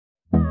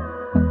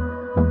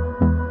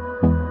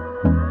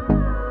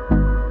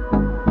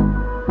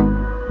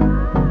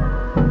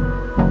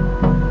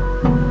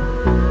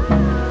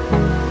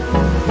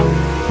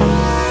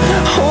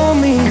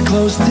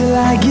close till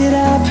I get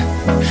up.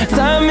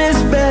 Time is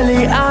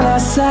barely on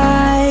our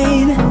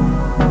side.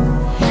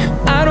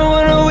 I don't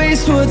wanna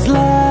waste what's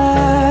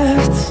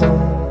left.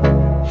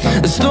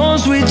 The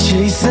storms we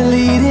chase are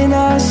leading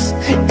us,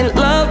 and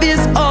love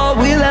is all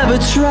we'll ever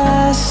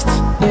trust.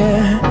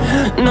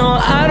 Yeah, no,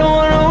 I don't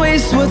wanna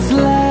waste what's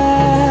left.